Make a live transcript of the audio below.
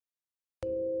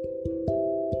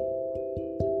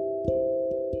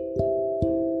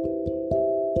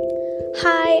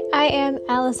Hi, I am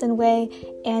Allison Way,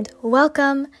 and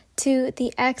welcome to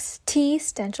the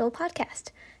Existential podcast.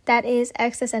 That is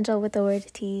existential with the word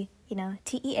T,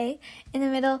 T-E-A in the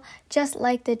middle, just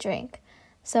like the drink.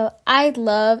 So I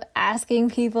love asking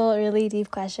people really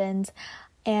deep questions,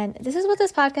 and this is what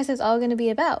this podcast is all going to be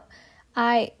about.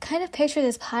 I kind of picture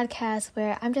this podcast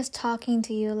where I'm just talking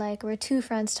to you like we're two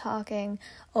friends talking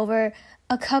over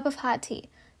a cup of hot tea,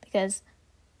 because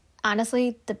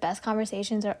honestly, the best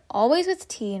conversations are always with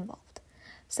tea involved.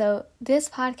 So this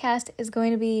podcast is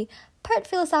going to be part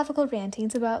philosophical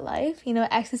rantings about life,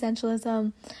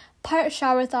 existentialism, part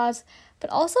shower thoughts,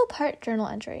 but also part journal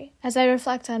entry as I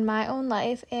reflect on my own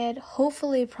life and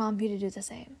hopefully prompt you to do the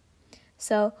same.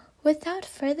 So without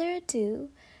further ado,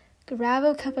 grab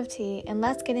a cup of tea and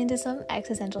let's get into some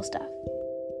existential stuff.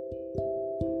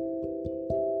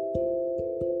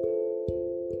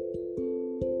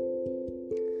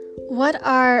 What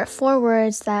are 4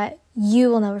 words that you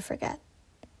will never forget?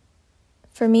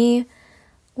 For me,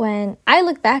 when I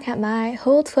look back at my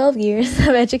whole 12 years of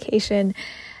education,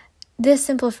 this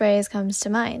simple phrase comes to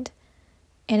mind.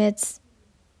 And it's,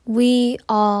 we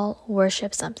all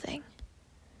worship something.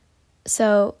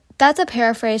 So that's a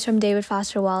paraphrase from David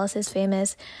Foster Wallace's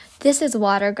famous "This is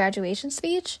Water" graduation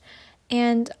speech.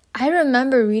 And I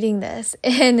remember reading this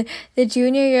in the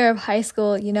junior year of high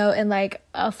school, in like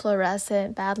a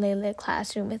fluorescent, badly lit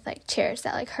classroom with like chairs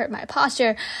that like hurt my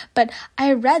posture. But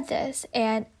I read this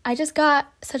and I just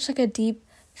got such like a deep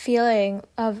feeling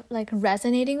of like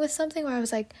resonating with something where I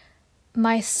was like,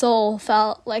 my soul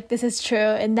felt like this is true.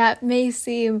 And that may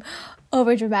seem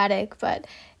over dramatic, but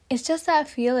it's just that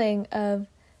feeling of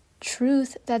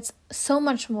truth that's so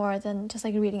much more than just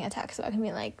like reading a textbook and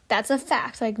being like, that's a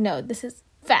fact. Like, no, this is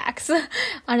facts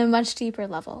on a much deeper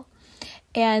level.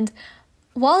 And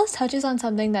Wallace touches on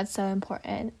something that's so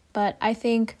important, but I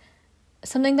think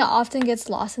something that often gets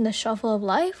lost in the shuffle of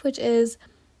life, which is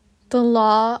the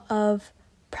law of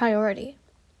priority.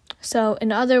 So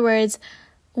in other words,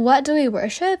 what do we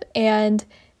worship and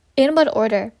in what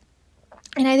order?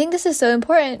 And I think this is so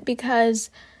important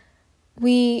because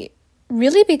we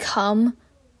really become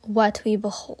what we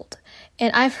behold.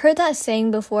 And I've heard that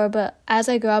saying before, but as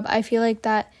I grow up, I feel like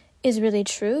that is really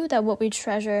true, that what we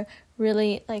treasure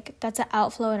really, like, that's an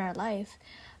outflow in our life.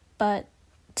 But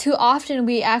too often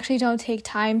we actually don't take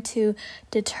time to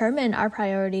determine our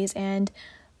priorities, and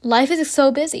life is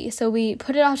so busy. So we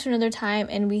put it off to another time,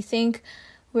 and we think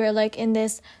we're like in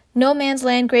this no man's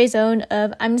land gray zone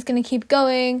of, I'm just going to keep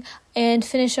going and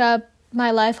finish up my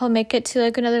life. I'll make it to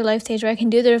like another life stage where I can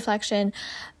do the reflection.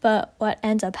 But what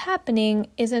ends up happening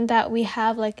isn't that we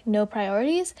have like no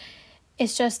priorities.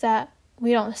 It's just that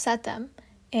we don't set them,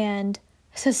 and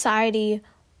society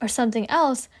or something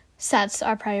else sets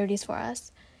our priorities for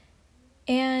us.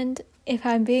 And if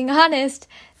I'm being honest,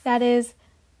 that is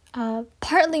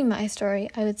partly my story,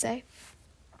 I would say.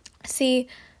 See,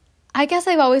 I guess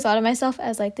I've always thought of myself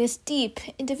as like this deep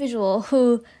individual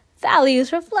who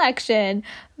values reflection.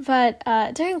 But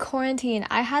during quarantine,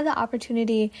 I had the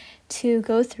opportunity to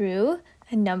go through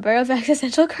a number of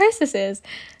existential crises,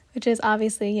 which is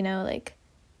obviously, like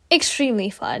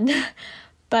extremely fun.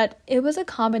 But it was a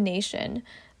combination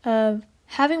of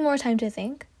having more time to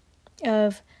think,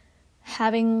 of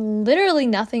having literally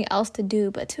nothing else to do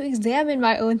but to examine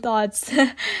my own thoughts,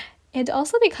 and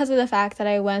also because of the fact that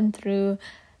I went through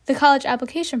the college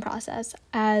application process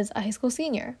as a high school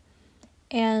senior.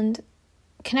 And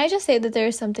can I just say that there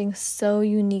is something so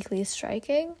uniquely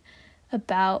striking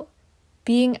about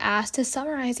being asked to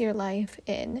summarize your life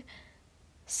in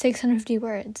 650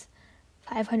 words,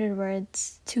 500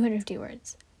 words, 250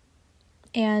 words.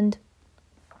 And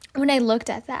when I looked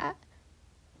at that,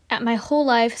 at my whole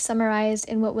life summarized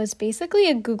in what was basically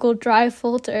a Google Drive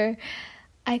folder,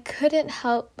 I couldn't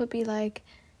help but be like,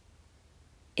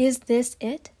 is this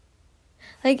it?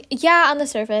 Like, yeah, on the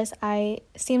surface, I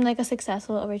seem like a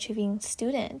successful, overachieving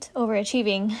student,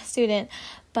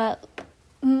 but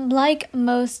like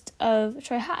most of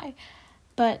Troy High.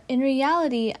 But in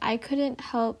reality, I couldn't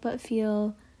help but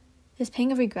feel this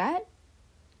pang of regret.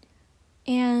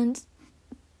 And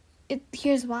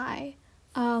here's why.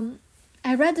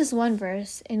 I read this one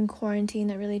verse in quarantine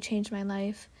that really changed my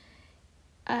life.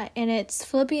 And it's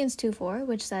Philippians 2:4,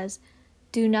 which says,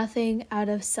 "Do nothing out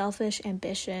of selfish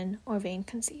ambition or vain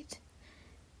conceit."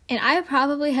 And I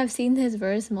probably have seen this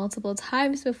verse multiple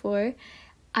times before.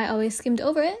 I always skimmed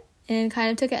over it and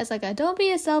kind of took it as like a don't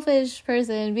be a selfish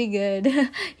person, be good,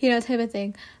 type of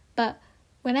thing. But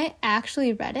when I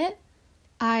actually read it,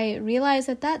 I realized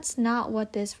that that's not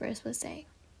what this verse was saying.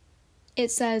 It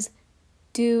says,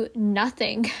 do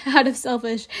nothing out of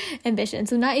selfish ambition.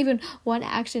 So not even one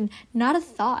action, not a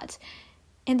thought.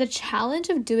 And the challenge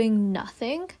of doing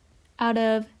nothing out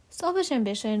of selfish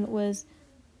ambition was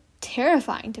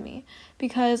terrifying to me,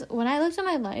 because when I looked at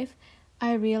my life,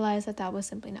 I realized that that was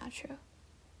simply not true.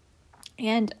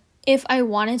 And if I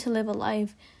wanted to live a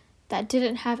life that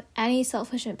didn't have any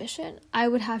selfish ambition, I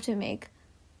would have to make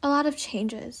a lot of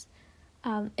changes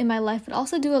in my life, but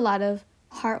also do a lot of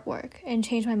hard work and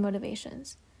change my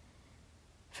motivations.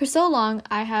 For so long,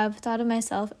 I have thought of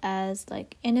myself as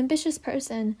like an ambitious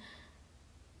person,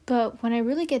 but when I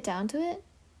really get down to it,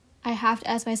 I have to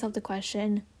ask myself the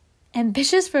question,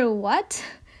 ambitious for what?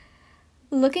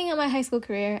 Looking at my high school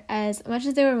career, as much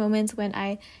as there were moments when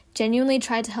I genuinely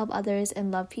tried to help others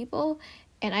and love people,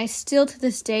 and I still to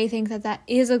this day think that that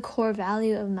is a core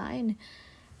value of mine,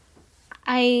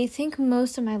 I think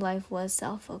most of my life was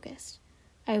self-focused.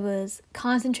 I was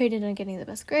concentrated on getting the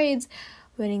best grades,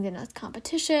 winning the next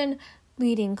competition,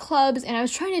 leading clubs, and I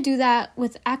was trying to do that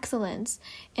with excellence.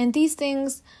 And these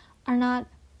things are not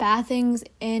bad things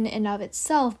in and of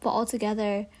itself, but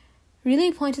altogether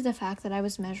really point to the fact that I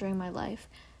was measuring my life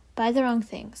by the wrong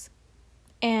things.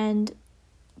 And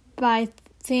by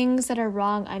things that are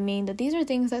wrong, I mean that these are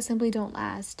things that simply don't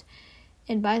last,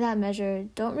 and by that measure,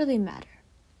 don't really matter.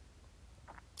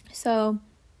 So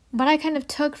what I kind of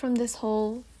took from this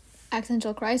whole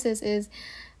existential crisis is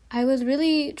I was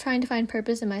really trying to find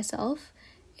purpose in myself,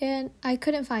 and I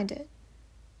couldn't find it,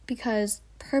 because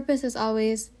purpose is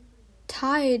always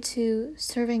tied to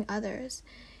serving others,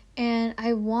 and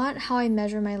I want how I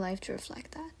measure my life to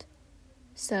reflect that.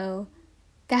 So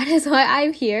that is why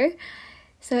I'm here.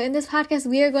 So in this podcast,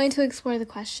 we are going to explore the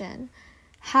question,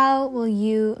 how will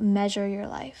you measure your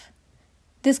life?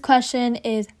 This question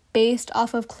is based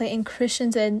off of Clayton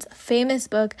Christensen's famous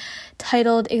book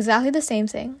titled exactly the same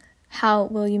thing, How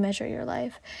Will You Measure Your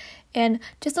Life? And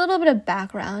just a little bit of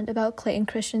background about Clayton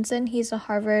Christensen. He's a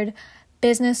Harvard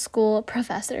Business School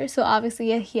professor, so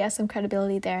obviously he has some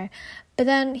credibility there. But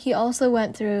then he also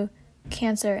went through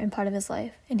cancer in part of his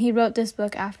life, and he wrote this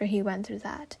book after he went through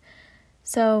that.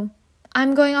 So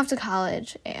I'm going off to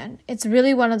college, and it's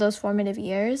really one of those formative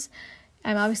years.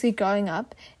 I'm obviously growing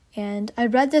up, and I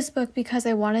read this book because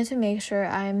I wanted to make sure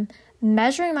I'm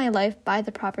measuring my life by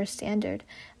the proper standard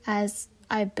as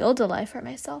I build a life for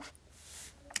myself.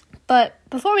 But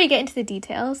before we get into the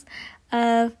details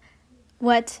of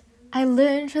what I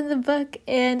learned from the book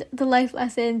and the life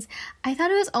lessons, I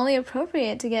thought it was only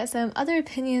appropriate to get some other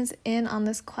opinions in on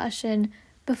this question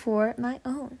before my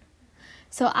own.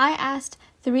 So I asked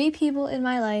 3 people in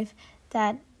my life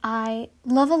that I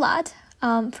love a lot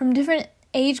from different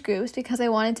age groups, because I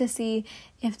wanted to see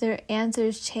if their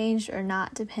answers changed or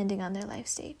not depending on their life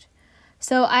stage.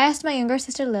 So I asked my younger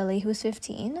sister Lily, who was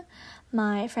 15,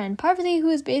 my friend Parvati, who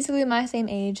is basically my same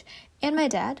age, and my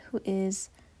dad, who is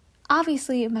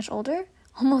obviously much older,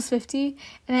 almost 50,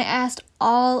 and I asked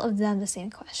all of them the same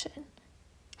question.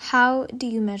 How do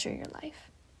you measure your life?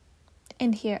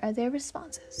 And here are their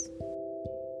responses.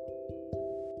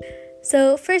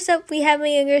 So first up, we have my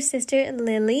younger sister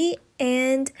Lily,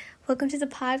 and welcome to the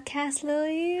podcast,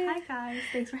 Lily. Hi guys,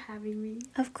 thanks for having me.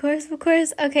 Of course.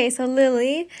 Okay, so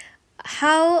Lily,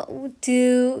 how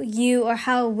do you or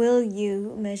how will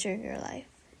you measure your life?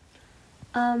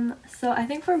 So I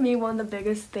think for me, one of the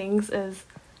biggest things is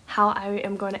how I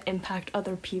am going to impact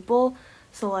other people.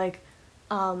 So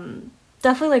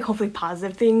definitely hopefully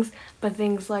positive things, but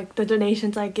things like the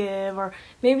donations I give, or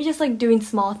maybe just doing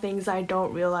small things I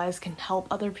don't realize can help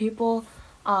other people.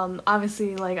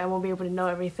 Obviously I won't be able to know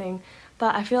everything,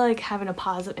 but I feel like having a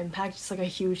positive impact is a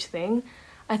huge thing.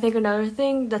 I think another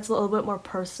thing that's a little bit more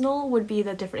personal would be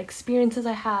the different experiences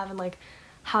I have, and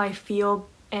how I feel,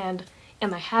 and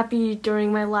am I happy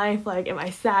during my life? Am I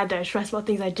sad? Did I stress about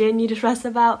things I didn't need to stress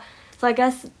about? So I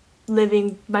guess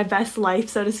living my best life,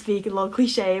 so to speak, a little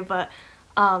cliche, but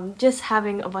just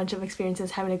having a bunch of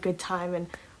experiences, having a good time, and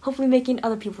hopefully making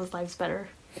other people's lives better.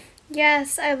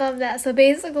 Yes, I love that. So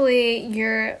basically,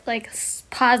 your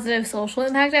positive social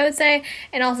impact, I would say,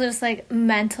 and also just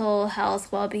mental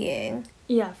health, well-being.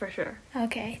 Yeah, for sure.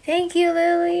 Okay, thank you,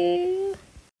 Lily.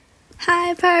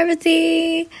 Hi,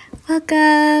 Parvati.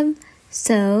 Welcome.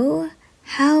 So,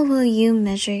 how will you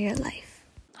measure your life?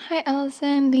 Hi,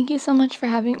 Allison. Thank you so much for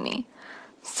having me.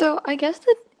 So, I guess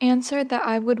the answer that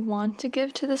I would want to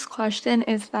give to this question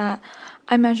is that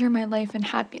I measure my life in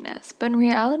happiness, but in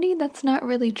reality, that's not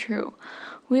really true.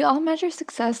 We all measure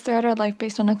success throughout our life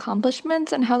based on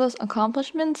accomplishments and how those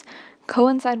accomplishments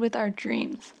coincide with our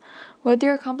dreams. Whether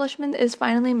your accomplishment is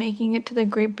finally making it to the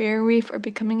Great Barrier Reef or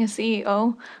becoming a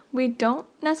CEO, we don't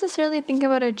necessarily think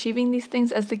about achieving these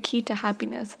things as the key to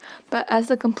happiness, but as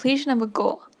the completion of a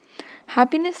goal.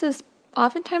 Happiness is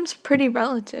oftentimes pretty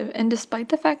relative, and despite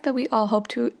the fact that we all hope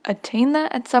to attain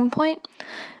that at some point,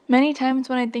 many times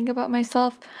when I think about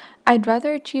myself, I'd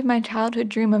rather achieve my childhood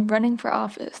dream of running for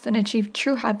office than achieve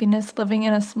true happiness living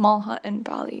in a small hut in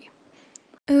Bali.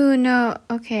 Ooh, no.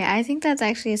 Okay, I think that's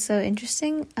actually so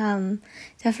interesting.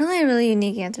 Definitely a really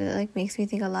unique answer that like makes me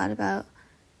think a lot about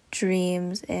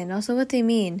dreams and also what they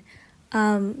mean.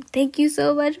 Thank you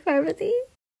so much, Parvati.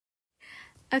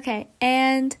 Okay,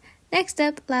 and next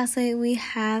up, lastly, we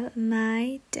have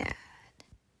my dad.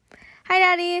 Hi,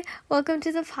 Daddy. Welcome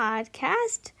to the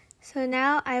podcast. So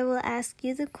now I will ask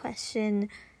you the question,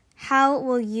 how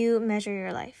will you measure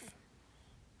your life?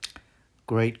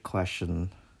 Great question.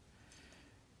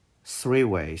 3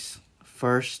 ways.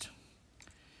 First,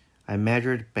 I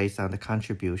measure it based on the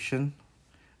contribution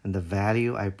and the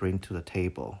value I bring to the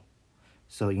table.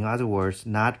 So in other words,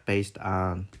 not based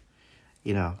on,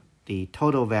 the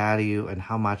total value and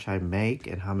how much I make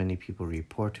and how many people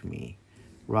report to me.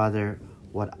 Rather,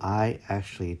 what I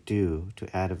actually do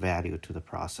to add value to the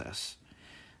process.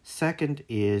 Second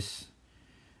is,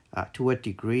 to what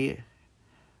degree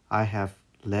I have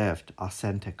lived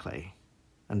authentically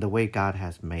and the way God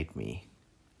has made me.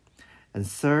 And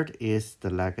third is the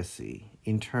legacy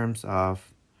in terms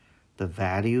of the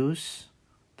values,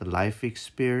 the life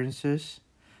experiences,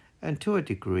 and to a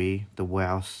degree, the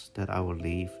wealth that I will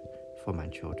leave for my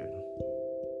children.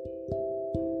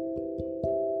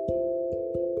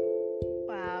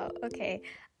 Wow, okay.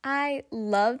 I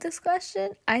love this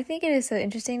question. I think it is so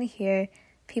interesting to hear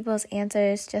people's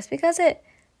answers just because it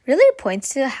really points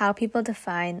to how people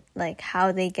define like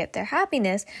how they get their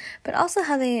happiness, but also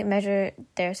how they measure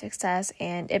their success,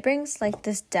 and it brings like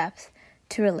this depth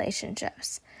to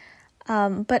relationships.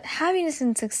 But happiness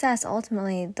and success,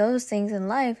 ultimately, those things in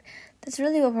life, that's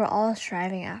really what we're all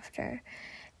striving after.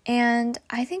 And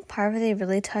I think Parvati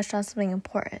really touched on something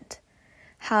important,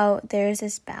 how there's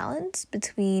this balance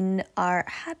between our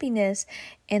happiness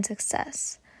and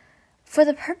success. For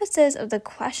the purposes of the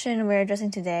question we're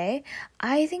addressing today,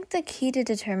 I think the key to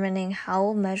determining how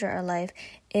we'll measure our life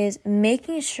is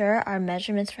making sure our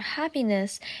measurements for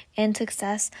happiness and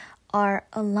success are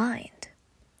aligned.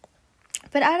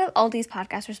 But out of all these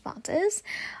podcast responses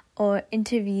or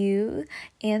interview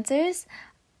answers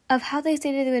of how they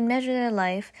stated they would measure their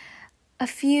life, a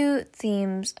few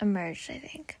themes emerged, I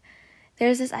think.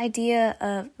 There's this idea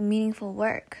of meaningful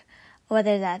work,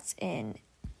 whether that's in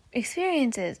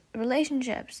experiences,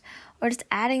 relationships, or just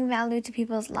adding value to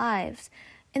people's lives.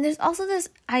 And there's also this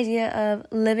idea of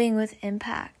living with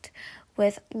impact,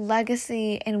 with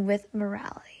legacy, and with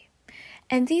morality.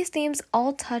 And these themes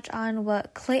all touch on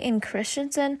what Clayton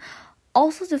Christensen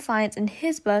also defines in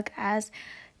his book as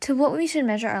to what we should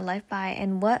measure our life by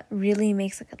and what really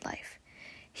makes a good life.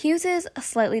 He uses a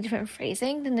slightly different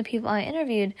phrasing than the people I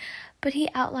interviewed, but he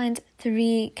outlines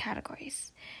 3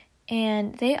 categories.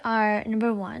 And they are,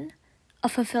 number 1, a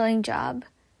fulfilling job.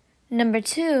 Number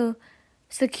 2,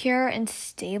 secure and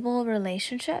stable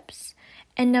relationships.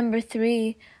 And number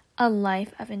 3, a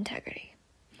life of integrity.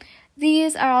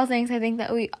 These are all things I think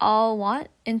that we all want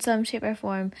in some shape or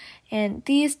form. And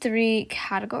these 3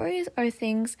 categories or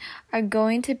things are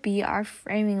going to be our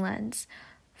framing lens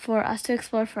for us to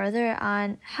explore further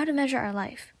on how to measure our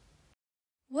life.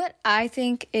 What I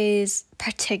think is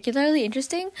particularly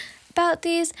interesting about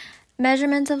these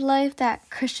measurements of life that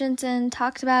Christensen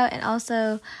talked about, and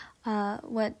also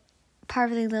what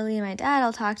Parvati, Lily, and my dad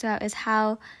all talked about, is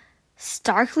how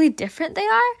starkly different they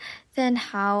are than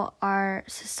how our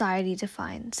society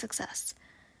defines success.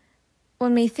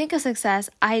 When we think of success,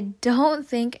 I don't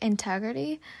think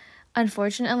integrity,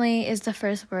 unfortunately, is the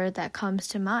first word that comes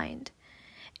to mind.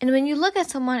 And when you look at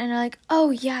someone and are like, oh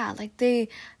yeah, like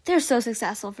they're so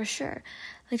successful for sure.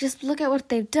 Like just look at what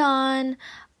they've done.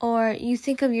 Or you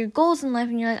think of your goals in life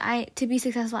and you're like, to be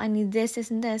successful, I need this, this,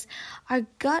 and this. Our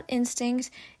gut instinct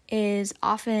is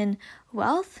often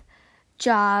wealth,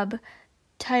 job,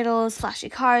 titles, flashy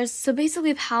cars. So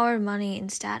basically power, money,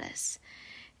 and status.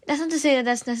 That's not to say that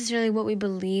that's necessarily what we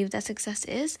believe that success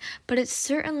is, but it's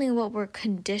certainly what we're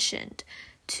conditioned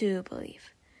to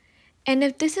believe. And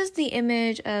if this is the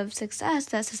image of success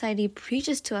that society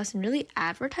preaches to us and really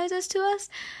advertises to us,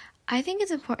 I think it's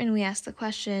important we ask the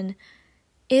question,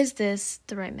 is this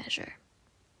the right measure?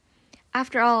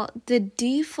 After all, the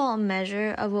default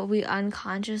measure of what we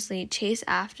unconsciously chase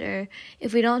after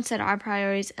if we don't set our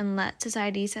priorities and let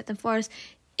society set them for us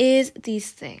is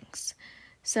these things.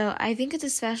 So I think it's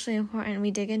especially important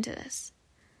we dig into this.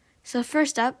 So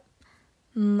first up,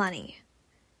 money.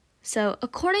 So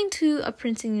according to a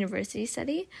Princeton University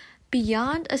study,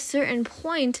 beyond a certain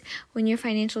point when your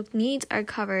financial needs are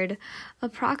covered,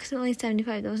 approximately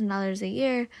 $75,000 a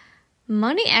year,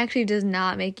 money actually does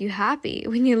not make you happy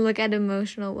when you look at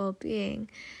emotional well-being.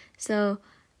 So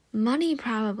money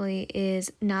probably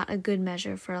is not a good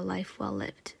measure for a life well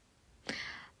lived.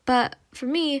 But for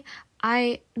me,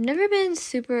 I've never been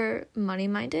super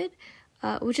money-minded,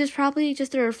 which is probably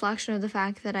just a reflection of the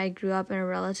fact that I grew up in a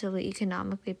relatively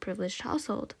economically privileged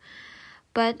household.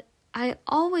 But I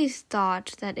always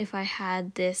thought that if I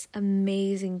had this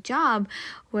amazing job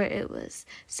where it was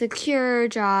secure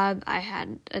job, I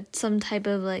had some type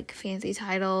of like fancy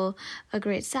title, a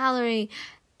great salary,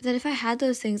 that if I had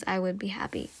those things, I would be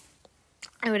happy.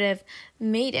 I would have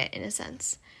made it in a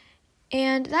sense.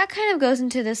 And that kind of goes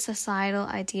into this societal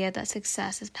idea that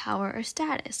success is power or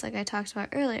status, like I talked about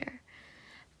earlier.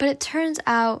 But it turns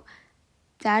out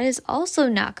that is also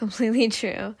not completely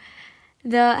true.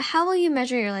 The How Will You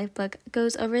Measure Your Life book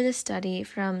goes over this study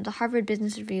from the Harvard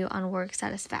Business Review on work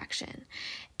satisfaction.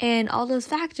 And all those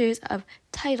factors of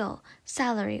title,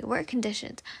 salary, work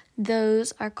conditions,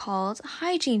 those are called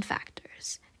hygiene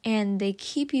factors. And they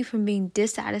keep you from being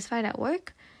dissatisfied at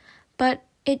work, but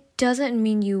it doesn't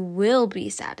mean you will be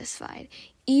satisfied,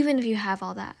 even if you have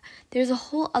all that. There's a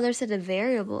whole other set of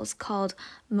variables called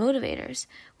motivators,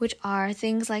 which are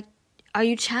things like, are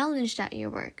you challenged at your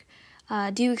work?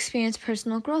 Do you experience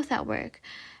personal growth at work?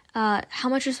 How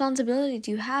much responsibility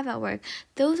do you have at work?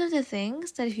 Those are the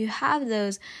things that if you have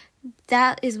those,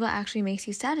 that is what actually makes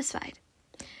you satisfied.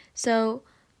 So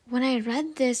when I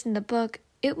read this in the book,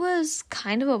 it was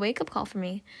kind of a wake-up call for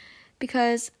me,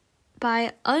 because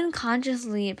by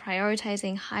unconsciously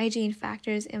prioritizing hygiene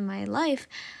factors in my life,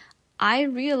 I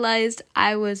realized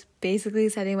I was basically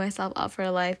setting myself up for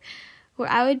a life where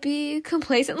I would be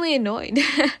complacently annoyed,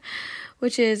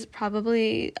 which is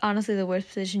probably honestly the worst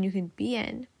position you could be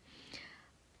in.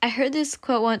 I heard this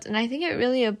quote once, and I think it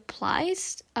really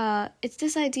applies. It's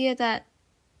this idea that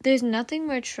there's nothing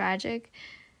more tragic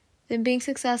than being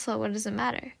successful at what doesn't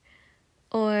matter.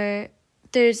 Or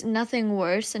there's nothing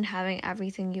worse than having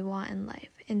everything you want in life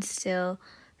and still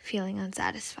feeling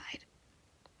unsatisfied.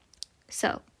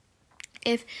 So,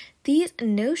 if these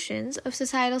notions of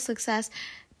societal success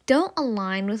don't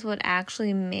align with what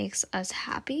actually makes us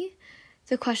happy,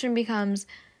 the question becomes,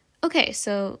 okay,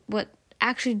 so what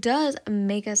actually does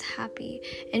make us happy,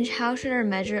 and how should our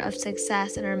measure of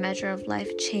success and our measure of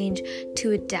life change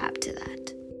to adapt to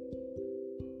that?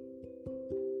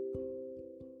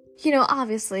 You know,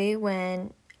 obviously,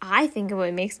 when I think of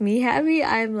what makes me happy,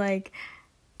 I'm like,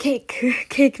 cake.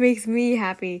 Cake makes me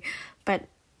happy. But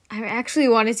I actually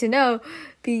wanted to know,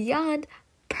 beyond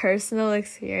personal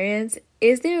experience,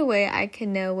 is there a way I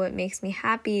can know what makes me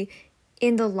happy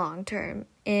in the long term,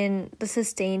 in the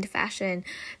sustained fashion,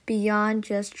 beyond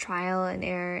just trial and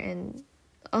error and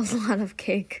a lot of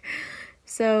cake?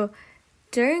 So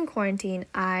during quarantine,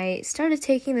 I started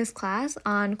taking this class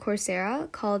on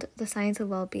Coursera called The Science of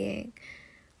Well-Being,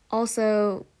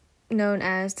 also known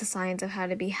as The Science of How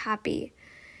to Be Happy.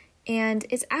 And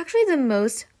it's actually the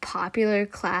most popular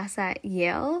class at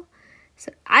Yale.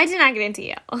 So I did not get into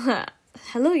Yale.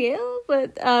 Hello, Yale.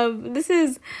 But this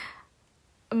is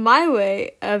my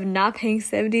way of not paying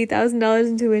 $70,000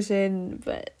 in tuition,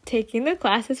 but taking the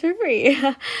classes for free.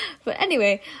 But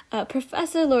anyway,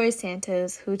 Professor Laurie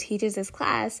Santos, who teaches this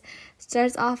class,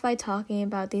 starts off by talking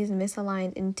about these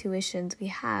misaligned intuitions we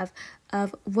have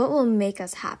of what will make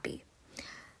us happy.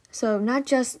 So not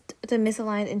just the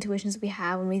misaligned intuitions we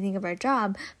have when we think of our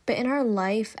job, but in our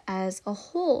life as a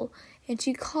whole. And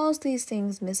she calls these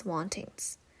things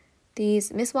miswantings.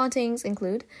 These miswantings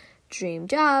include dream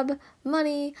job,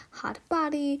 money, hot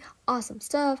body, awesome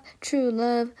stuff, true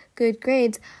love, good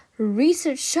grades.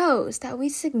 Research shows that we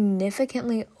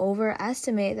significantly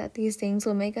overestimate that these things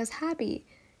will make us happy.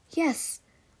 Yes,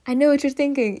 I know what you're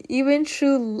thinking. Even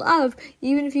true love,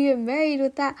 even if you get married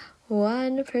with that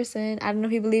one person, I don't know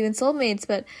if you believe in soulmates,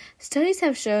 but studies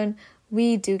have shown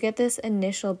we do get this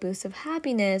initial boost of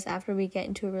happiness after we get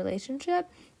into a relationship.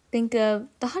 Think of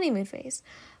the honeymoon phase.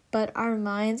 But our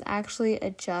minds actually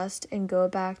adjust and go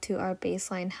back to our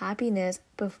baseline happiness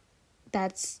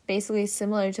that's basically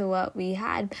similar to what we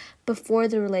had before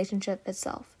the relationship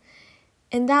itself.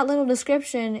 And that little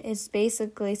description is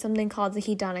basically something called the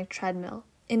hedonic treadmill.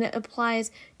 And it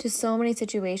applies to so many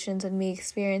situations when we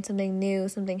experience something new,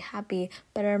 something happy,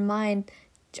 but our mind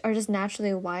are just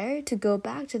naturally wired to go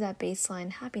back to that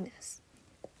baseline happiness.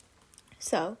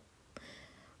 So,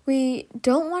 we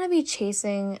don't want to be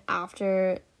chasing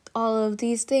after all of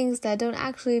these things that don't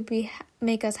actually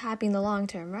make us happy in the long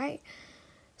term, right?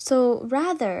 So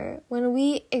rather, when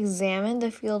we examine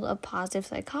the field of positive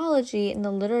psychology and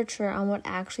the literature on what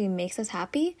actually makes us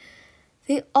happy,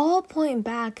 they all point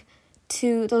back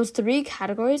to those 3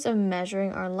 categories of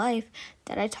measuring our life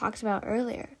that I talked about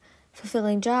earlier: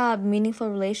 fulfilling job, meaningful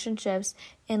relationships,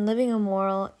 and living a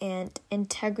moral and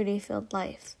integrity-filled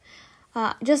life.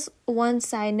 Just one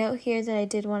side note here that I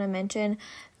did want to mention: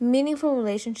 meaningful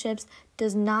relationships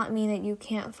does not mean that you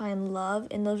can't find love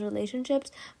in those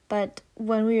relationships, but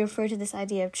when we refer to this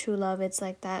idea of true love, it's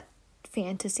like that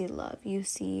fantasy love you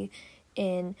see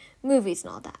in movies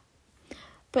and all that.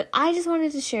 But I just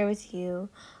wanted to share with you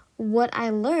what I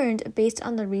learned based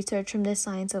on the research from this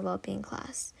Science of Wellbeing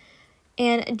class.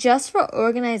 And just for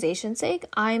organization's sake,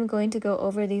 I'm going to go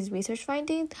over these research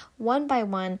findings one by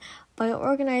one by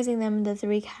organizing them into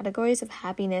 3 categories of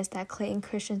happiness that Clayton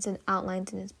Christensen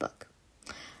outlines in his book.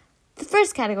 The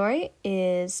first category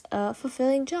is a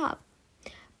fulfilling job.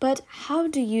 But how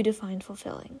do you define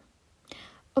fulfilling?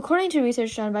 According to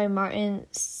research done by Martin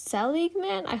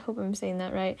Seligman, I hope I'm saying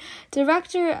that right,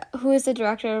 who is the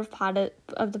director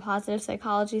of the Positive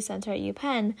Psychology Center at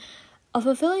UPenn, a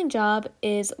fulfilling job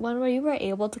is one where you are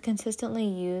able to consistently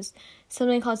use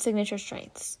something called signature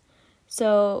strengths.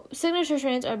 So signature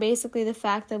strengths are basically the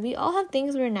fact that we all have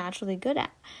things we're naturally good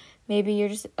at. Maybe you're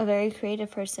just a very creative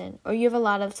person, or you have a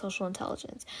lot of social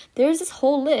intelligence. There's this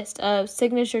whole list of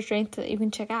signature strengths that you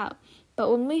can check out. But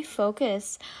when we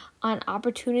focus on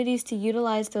opportunities to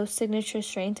utilize those signature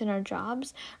strengths in our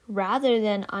jobs rather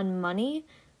than on money,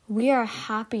 we are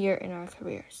happier in our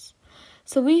careers.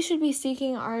 So we should be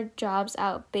seeking our jobs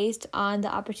out based on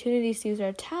the opportunities to use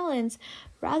our talents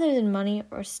rather than money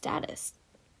or status.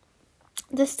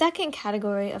 The second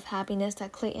category of happiness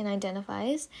that Clayton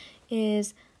identifies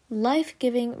is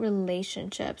life-giving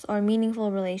relationships or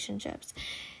meaningful relationships.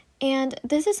 And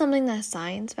this is something that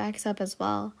science backs up as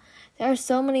well. There are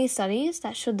so many studies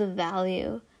that show the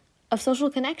value of social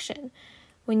connection.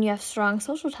 When you have strong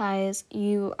social ties,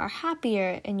 you are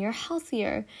happier and you're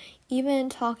healthier. Even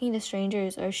talking to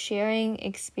strangers or sharing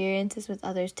experiences with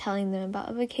others, telling them about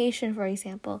a vacation, for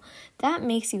example, that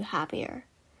makes you happier.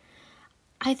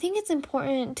 I think it's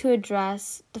important to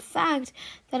address the fact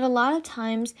that a lot of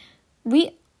times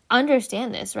we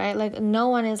understand this, right? Like, no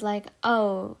one is like,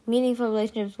 oh, meaningful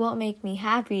relationships won't make me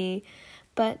happy.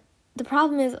 But the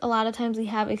problem is a lot of times we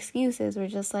have excuses. We're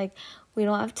just like, we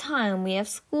don't have time. We have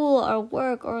school or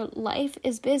work or life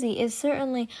is busy. It's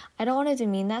certainly, I don't want to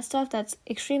demean that stuff. That's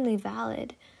extremely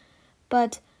valid.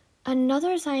 But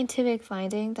another scientific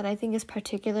finding that I think is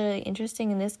particularly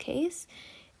interesting in this case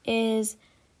is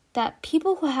that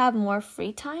people who have more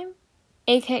free time,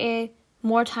 aka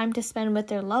more time to spend with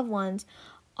their loved ones,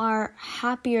 are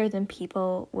happier than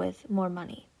people with more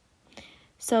money.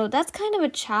 So that's kind of a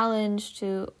challenge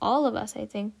to all of us, I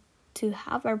think, to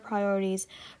have our priorities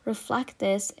reflect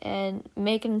this and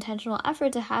make an intentional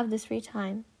effort to have this free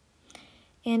time.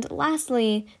 And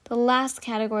lastly, the last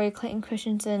category Clayton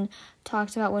Christensen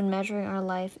talks about when measuring our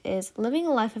life is living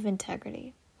a life of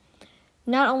integrity.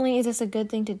 Not only is this a good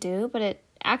thing to do, but it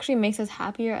actually makes us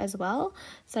happier as well.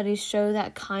 Studies show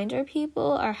that kinder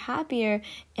people are happier,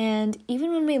 and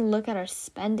even when we look at our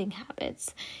spending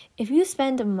habits, if you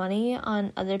spend money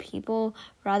on other people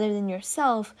rather than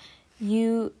yourself,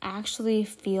 you actually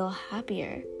feel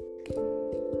happier.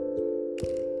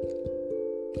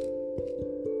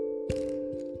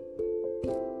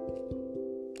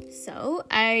 So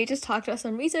I just talked about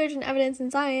some research and evidence in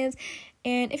science,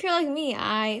 and if you're like me,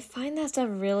 I find that stuff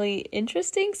really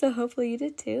interesting, so hopefully you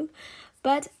did too.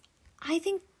 But I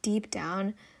think deep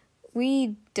down,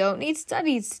 we don't need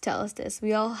studies to tell us this.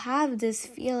 We all have this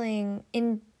feeling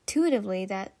intuitively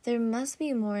that there must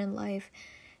be more in life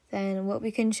than what we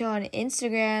can show on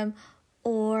Instagram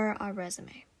or our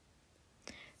resume.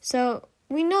 So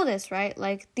we know this, right?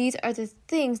 Like, these are the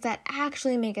things that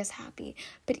actually make us happy.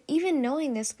 But even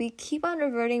knowing this, we keep on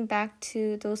reverting back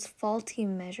to those faulty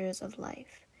measures of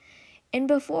life. And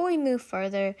before we move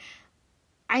further,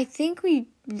 I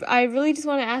really just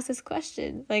want to ask this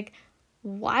question. Like,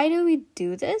 why do we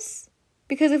do this?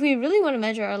 Because if we really want to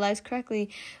measure our lives correctly,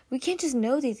 we can't just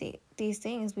know these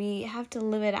things. We have to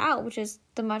live it out, which is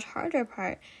the much harder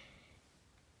part.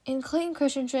 And Clayton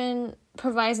Christensen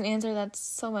provides an answer that's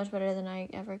so much better than I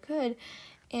ever could.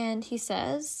 And he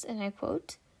says, and I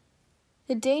quote,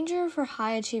 "The danger for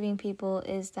high-achieving people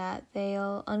is that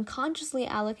they'll unconsciously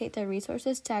allocate their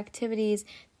resources to activities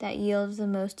that yield the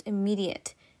most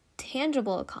immediate,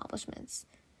 tangible accomplishments.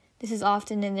 This is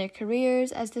often in their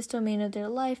careers, as this domain of their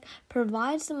life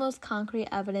provides the most concrete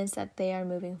evidence that they are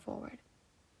moving forward."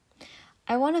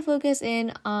 I want to focus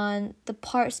in on the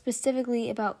part specifically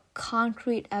about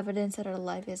concrete evidence that our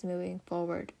life is moving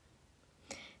forward.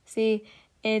 See,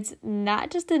 it's not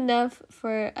just enough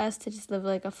for us to just live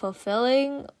like a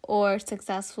fulfilling or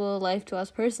successful life to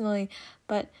us personally,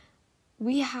 but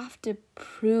we have to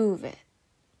prove it.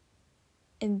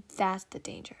 And that's the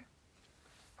danger.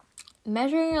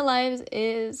 Measuring our lives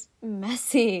is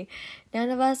messy. None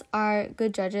of us are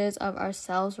good judges of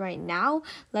ourselves right now,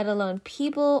 let alone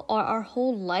people or our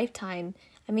whole lifetime.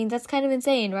 I mean, that's kind of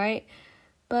insane, right?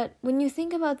 But when you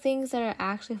think about things that are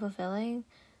actually fulfilling,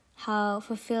 how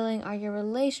fulfilling are your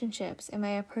relationships? Am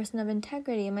I a person of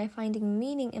integrity? Am I finding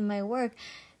meaning in my work?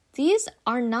 These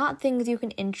are not things you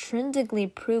can intrinsically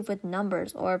prove with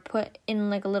numbers or put in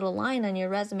like a little line on your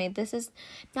resume. This is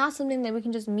not something that we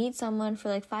can just meet someone for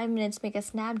like 5 minutes, make a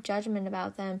snap judgment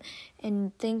about them,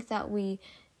 and think that we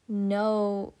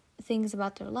know things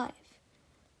about their life.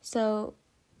 So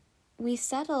we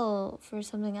settle for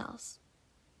something else,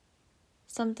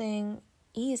 something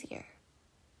easier.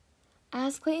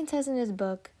 As Clayton says in his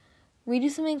book, we do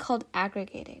something called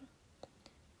aggregating.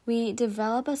 We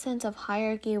develop a sense of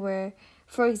hierarchy where,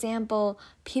 for example,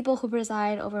 people who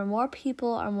preside over more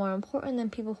people are more important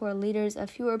than people who are leaders of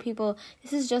fewer people.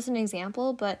 This is just an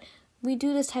example, but we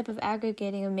do this type of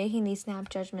aggregating of making these snap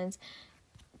judgments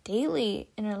daily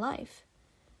in our life.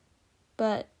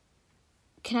 But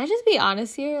can I just be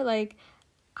honest here? Like,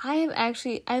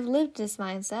 I've lived this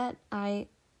mindset. I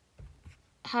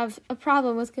have a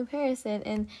problem with comparison,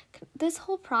 and this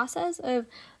whole process of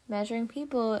measuring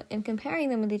people and comparing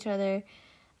them with each other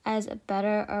as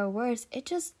better or worse,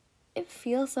 it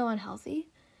feels so unhealthy.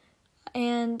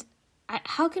 And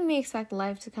how can we expect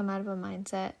life to come out of a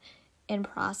mindset and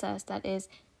process that is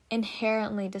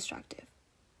inherently destructive?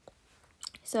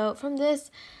 So from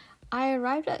this, I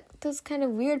arrived at this kind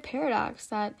of weird paradox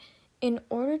that in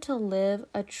order to live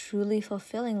a truly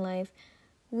fulfilling life,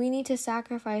 we need to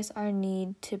sacrifice our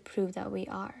need to prove that we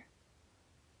are.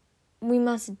 We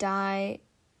must die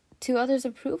to others'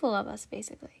 approval of us,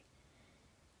 basically.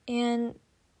 And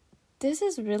this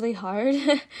is really hard,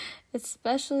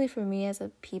 especially for me as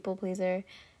a people pleaser.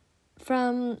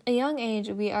 From a young age,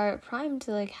 we are primed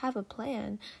to have a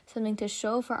plan, something to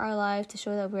show for our life, to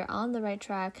show that we're on the right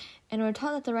track, and we're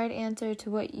taught that the right answer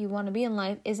to what you want to be in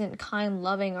life isn't kind,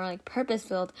 loving, or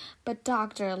purpose-filled, but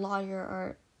doctor, lawyer,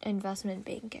 or investment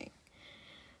banking.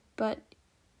 But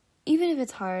even if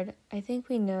it's hard, I think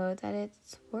we know that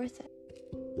it's worth it.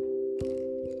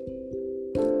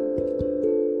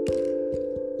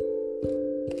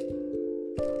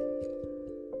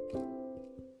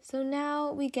 So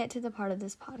now we get to the part of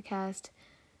this podcast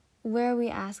where we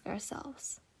ask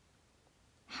ourselves,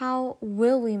 how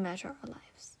will we measure our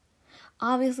lives?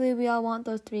 Obviously, we all want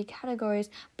those 3 categories,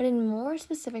 but in more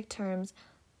specific terms,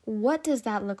 what does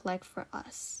that look like for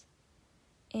us?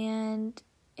 And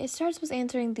it starts with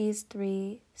answering these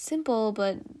 3 simple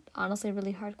but honestly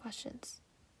really hard questions.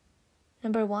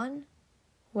 Number 1,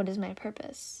 what is my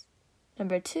purpose?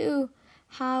 Number 2,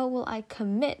 how will I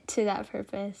commit to that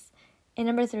purpose? And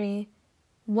number 3,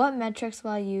 what metrics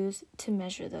will I use to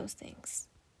measure those things?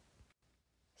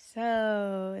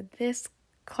 So, this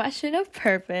question of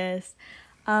purpose,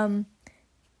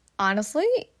 honestly,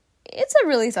 it's a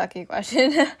really sucky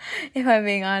question, if I'm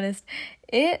being honest.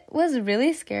 It was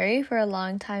really scary for a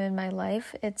long time in my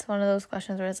life. It's one of those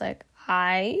questions where it's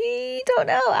I don't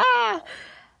know,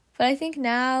 But I think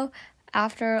now,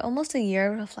 after almost a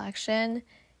year of reflection,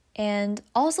 and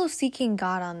also seeking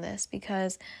God on this,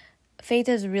 because faith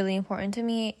is really important to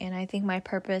me, and I think my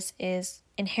purpose is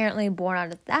inherently born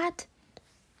out of that.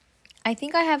 I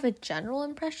think I have a general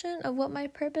impression of what my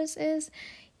purpose is,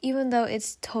 even though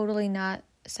it's totally not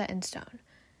set in stone.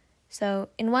 So,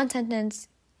 in one sentence,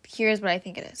 here's what I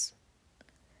think it is.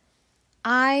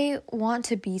 I want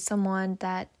to be someone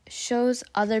that shows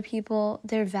other people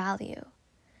their value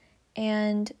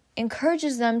and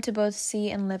encourages them to both see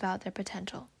and live out their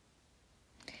potential.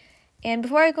 And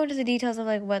before I go into the details of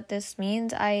what this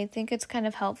means, I think it's kind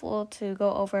of helpful to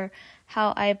go over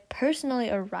how I personally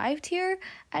arrived here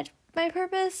at my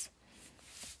purpose.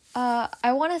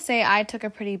 I want to say I took a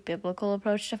pretty biblical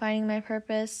approach to finding my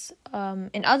purpose.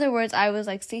 In other words, I was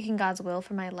seeking God's will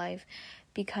for my life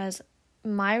because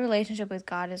my relationship with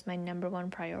God is my number 1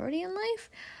 priority in life.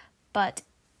 But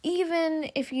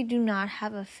even if you do not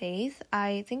have a faith,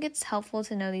 I think it's helpful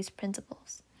to know these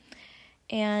principles.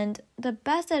 And the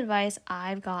best advice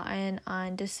I've gotten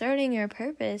on discerning your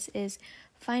purpose is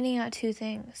finding out 2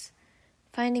 things.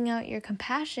 Finding out your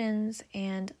compassions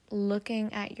and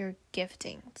looking at your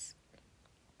giftings.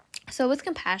 So with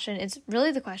compassion, it's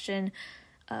really the question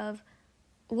of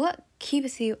what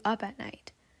keeps you up at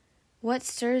night? What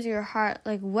stirs your heart?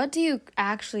 Like, what do you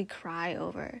actually cry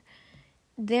over?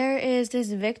 There is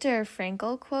this Viktor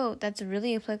Frankl quote that's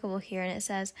really applicable here, and it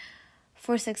says,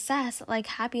 "For success, like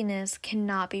happiness,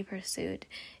 cannot be pursued.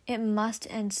 It must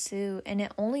ensue, and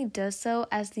it only does so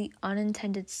as the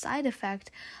unintended side effect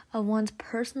of one's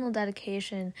personal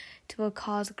dedication to a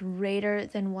cause greater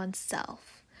than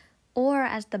oneself, or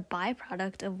as the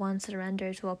byproduct of one's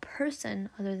surrender to a person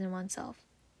other than oneself."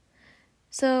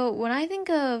 So when I think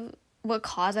of what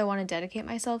cause I want to dedicate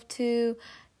myself to,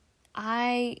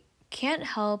 I can't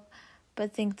help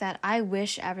but think that I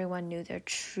wish everyone knew their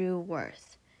true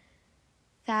worth.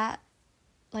 That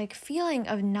feeling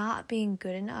of not being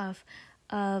good enough,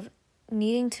 of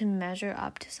needing to measure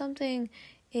up to something,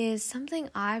 is something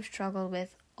I've struggled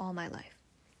with all my life.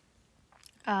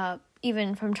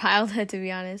 Even from childhood, to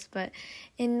be honest. But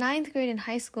in 9th grade in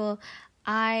high school,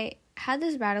 I had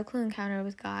this radical encounter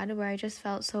with God where I just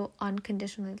felt so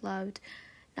unconditionally loved.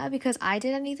 Not because I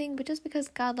did anything, but just because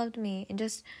God loved me. And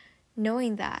just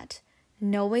knowing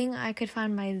I could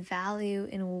find my value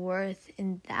and worth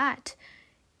in that,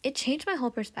 it changed my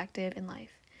whole perspective in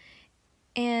life.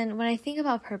 And when I think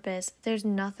about purpose, there's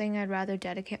nothing I'd rather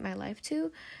dedicate my life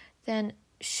to than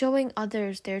showing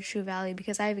others their true value,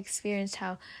 because I've experienced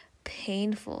how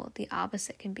painful the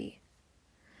opposite can be.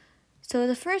 So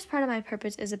the first part of my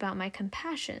purpose is about my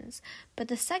compassions, but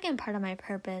the second part of my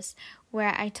purpose,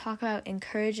 where I talk about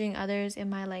encouraging others in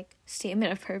my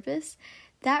statement of purpose,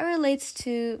 that relates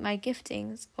to my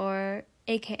giftings, or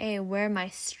aka where my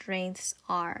strengths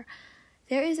are.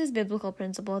 There is this biblical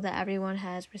principle that everyone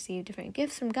has received different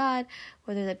gifts from God,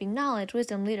 whether that be knowledge,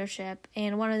 wisdom, leadership,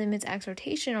 and one of them is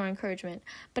exhortation or encouragement.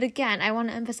 But again, I want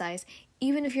to emphasize,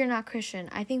 even if you're not Christian,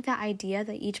 I think that idea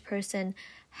that each person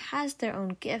has their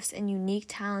own gifts and unique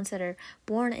talents that are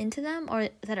born into them or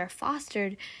that are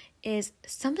fostered is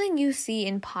something you see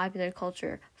in popular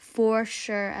culture for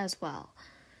sure as well.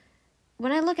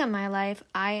 When I look at my life,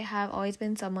 I have always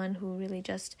been someone who really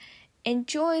just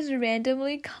enjoys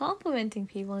randomly complimenting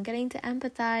people and getting to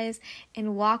empathize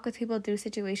and walk with people through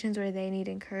situations where they need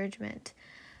encouragement.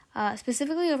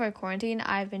 Specifically over quarantine,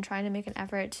 I've been trying to make an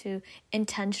effort to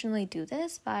intentionally do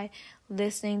this by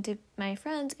listening to my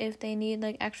friends if they need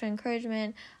extra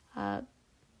encouragement,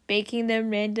 baking them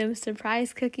random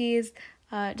surprise cookies,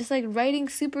 just writing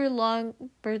super long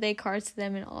birthday cards to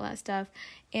them and all that stuff.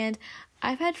 And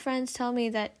I've had friends tell me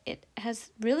that it has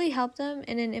really helped them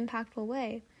in an impactful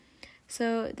way.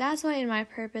 So that's why in my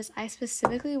purpose, I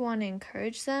specifically want to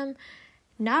encourage them,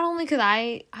 not only because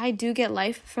I do get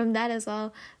life from that as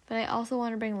well, but I also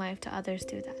want to bring life to others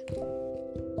through that.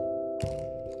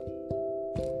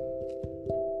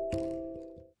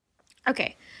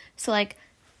 Okay, so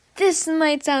this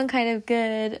might sound kind of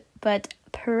good, but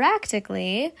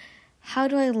practically, how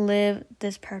do I live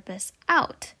this purpose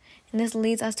out? And this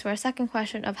leads us to our second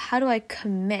question of how do I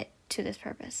commit to this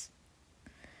purpose?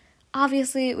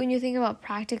 Obviously, when you think about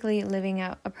practically living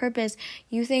out a purpose,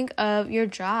 you think of your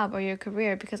job or your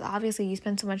career, because obviously you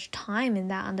spend so much time in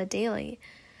that on the daily.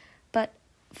 But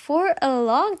for a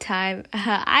long time,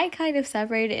 I kind of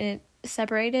separated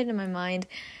in my mind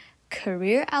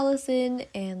career Allison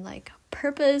and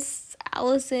purpose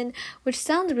Allison, which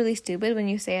sounds really stupid when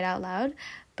you say it out loud,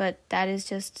 but that is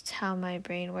just how my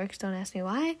brain works. Don't ask me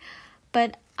why.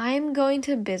 But I'm going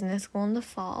to business school in the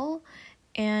fall.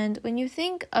 And when you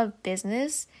think of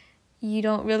business, you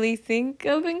don't really think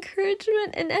of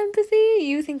encouragement and empathy.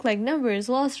 You think numbers,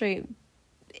 Wall Street,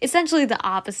 essentially the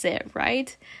opposite,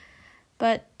 right?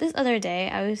 But this other day,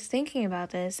 I was thinking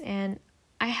about this, and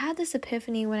I had this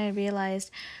epiphany when I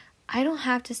realized I don't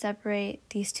have to separate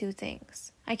these two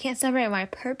things. I can't separate my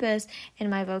purpose and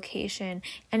my vocation,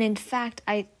 and in fact,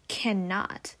 I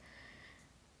cannot.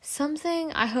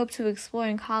 Something I hope to explore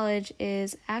in college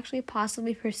is actually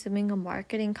possibly pursuing a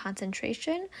marketing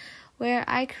concentration where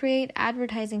I create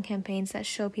advertising campaigns that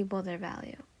show people their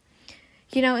value.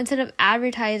 Instead of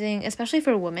advertising, especially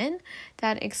for women,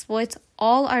 that exploits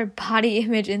all our body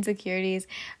image insecurities,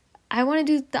 I want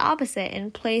to do the opposite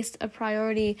and place a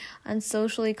priority on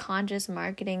socially conscious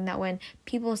marketing that when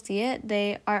people see it,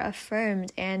 they are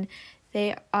affirmed and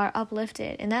they are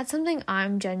uplifted. And that's something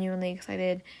I'm genuinely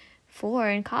excited for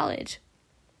in college.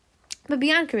 But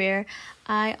beyond career,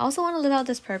 I also want to live out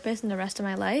this purpose in the rest of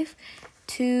my life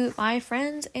to my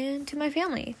friends and to my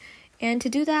family. And to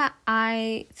do that,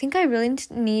 I think I really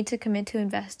need to commit to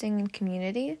investing in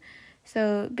community.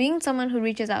 So being someone who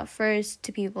reaches out first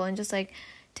to people and just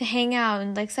to hang out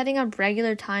and setting up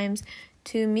regular times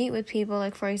to meet with people.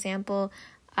 For example,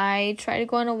 I try to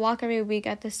go on a walk every week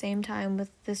at the same time with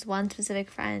this one specific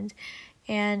friend.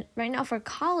 And right now for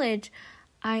college,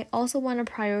 I also want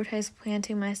to prioritize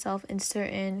planting myself in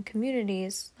certain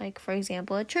communities, like, for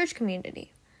example, a church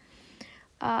community.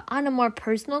 On a more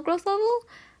personal growth level,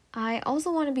 I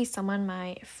also want to be someone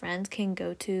my friends can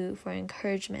go to for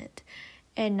encouragement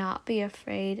and not be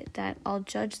afraid that I'll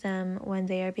judge them when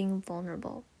they are being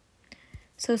vulnerable.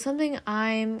 So something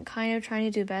I'm kind of trying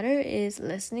to do better is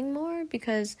listening more,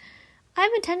 because I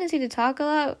have a tendency to talk a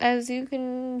lot, as you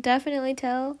can definitely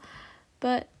tell.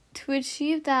 But to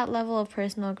achieve that level of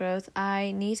personal growth,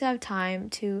 I need to have time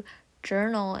to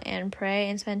journal and pray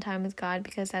and spend time with God,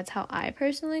 because that's how I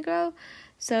personally grow.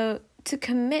 So to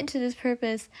commit to this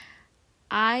purpose,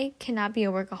 I cannot be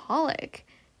a workaholic,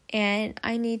 and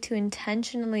I need to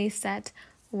intentionally set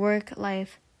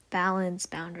work-life balance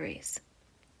boundaries.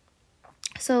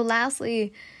 So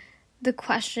lastly, the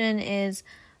question is,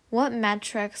 what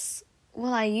metrics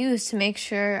will I use to make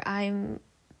sure I'm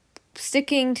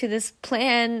sticking to this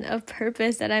plan of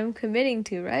purpose that I'm committing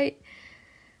to, right?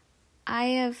 I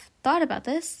have thought about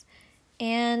this,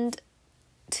 and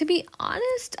to be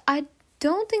honest, I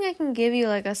don't think I can give you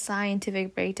like a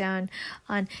scientific breakdown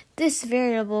on this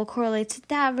variable correlates to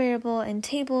that variable and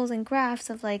tables and graphs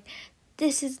of like,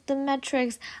 this is the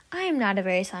metrics. I am not a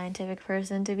very scientific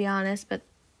person, to be honest, but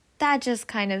that just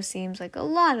kind of seems like a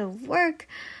lot of work.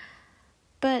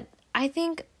 But I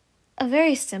think a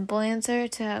very simple answer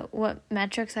to what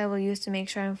metrics I will use to make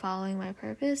sure I'm following my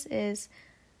purpose is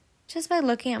just by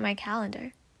looking at my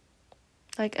calendar.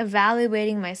 Like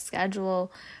evaluating my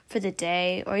schedule for the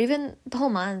day or even the whole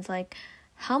month. Like,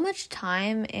 how much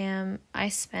time am I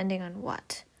spending on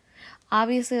what?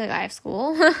 Obviously, like, I have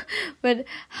school, but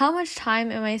how much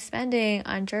time am I spending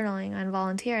on journaling, on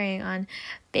volunteering, on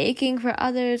baking for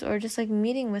others, or just like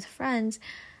meeting with friends?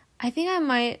 I think I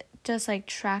might just like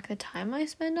track the time I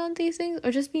spend on these things,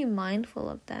 or just be mindful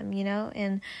of them,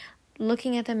 and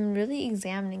looking at them and really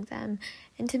examining them.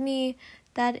 And to me,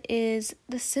 that is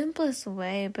the simplest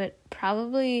way, but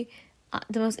probably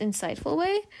the most insightful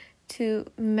way to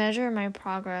measure my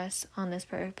progress on this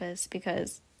purpose,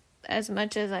 because as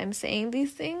much as I'm saying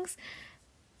these things,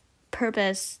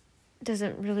 purpose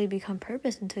doesn't really become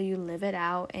purpose until you live it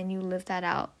out, and you live that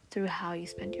out through how you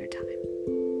spend your time.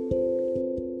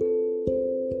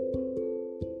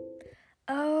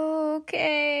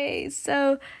 Okay,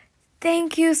 so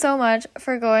thank you so much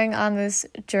for going on this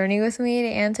journey with me to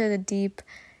answer the deep,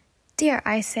 dare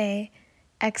I say,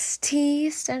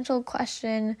 existential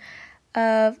question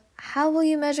of how will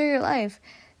you measure your life?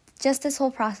 Just this whole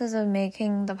process of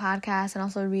making the podcast and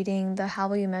also reading the How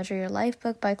Will You Measure Your Life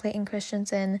book by Clayton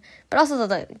Christensen, but also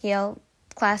the Yale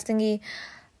class thingy,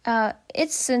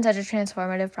 it's been such a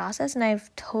transformative process, and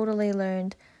I've totally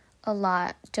learned a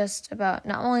lot just about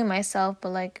not only myself, but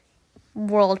like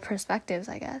world perspectives,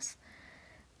 I guess.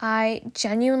 I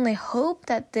genuinely hope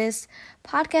that this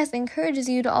podcast encourages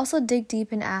you to also dig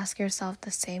deep and ask yourself the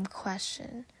same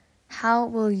question. How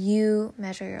will you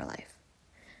measure your life?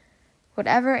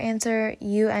 Whatever answer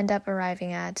you end up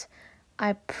arriving at,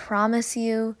 I promise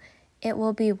you it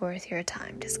will be worth your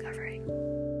time discovering.